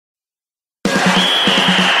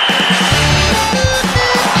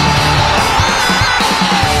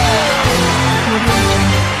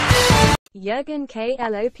Jurgen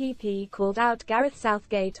Klopp called out Gareth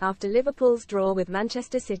Southgate after Liverpool's draw with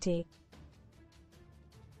Manchester City.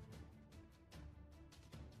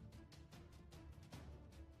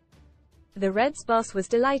 The Reds' boss was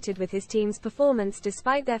delighted with his team's performance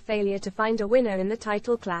despite their failure to find a winner in the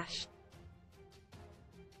title clash.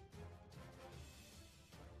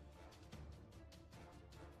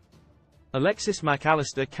 Alexis Mac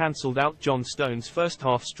Allister cancelled out John Stones'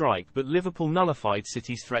 first-half strike, but Liverpool nullified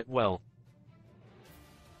City's threat well.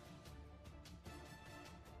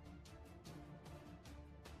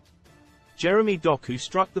 Jeremy Doku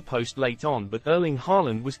struck the post late on, but Erling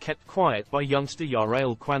Haaland was kept quiet by youngster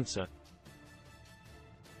Jarell Quansah.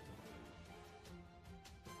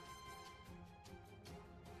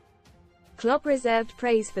 Klopp reserved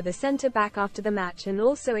praise for the centre-back after the match and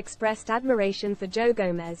also expressed admiration for Joe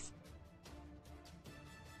Gomez.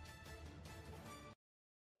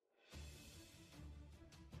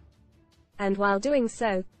 And while doing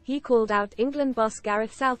so, he called out England boss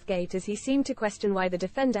Gareth Southgate as he seemed to question why the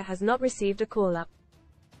defender has not received a call-up.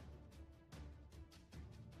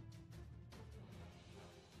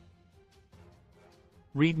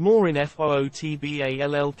 Read more in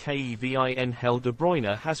FOOTBALLKEVIN. Hell De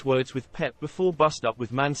Bruyne has words with Pep before bust-up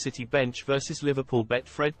with Man City bench versus Liverpool.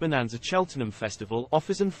 Betfred Bonanza Cheltenham Festival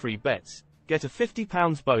offers and free bets. Get a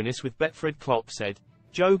 £50 bonus with Betfred. Klopp said.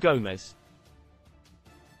 Joe Gomez.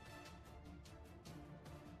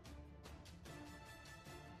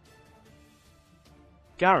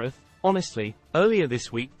 Gareth, honestly, earlier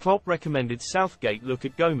this week Klopp recommended Southgate look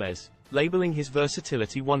at Gomez, labeling his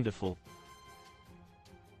versatility wonderful.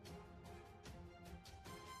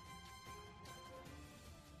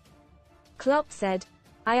 Klopp said,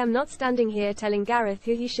 "I am not standing here telling Gareth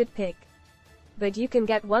who he should pick. But you can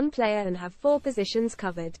get one player and have 4 positions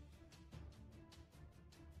covered."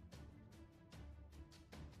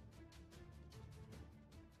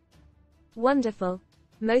 Wonderful.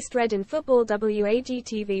 Most read in football.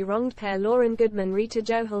 WAGTV wronged pair Lauren Goodman Rita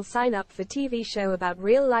Johal sign up for TV show about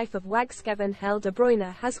real life of Wags. Kevin Hell De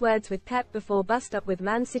Bruyne has words with Pep before bust up with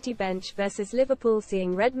Man City bench versus Liverpool.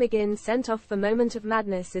 Seeing Red McGinn sent off for moment of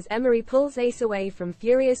madness as Emery pulls ace away from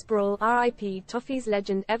furious brawl. RIP Toffees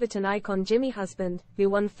legend Everton icon Jimmy Husband, who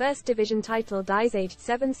won First Division title, dies aged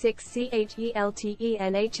 76.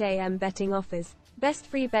 CHELTENHAM betting offers. Best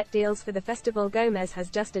free bet deals for the festival. Gomez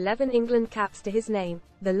has just 11 England caps to his name,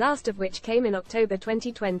 the last of which came in October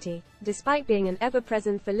 2020, despite being an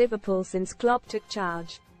ever-present for Liverpool since Klopp took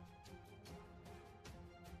charge.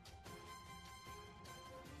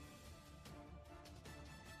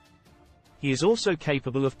 He is also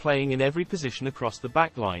capable of playing in every position across the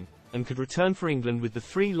back line, and could return for England with the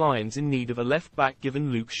Three Lions in need of a left-back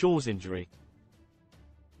given Luke Shaw's injury.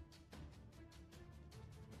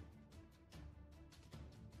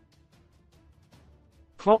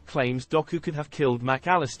 Klopp claims Doku could have killed Mac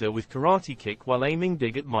Allister with karate kick while aiming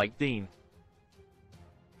dig at Mike Dean.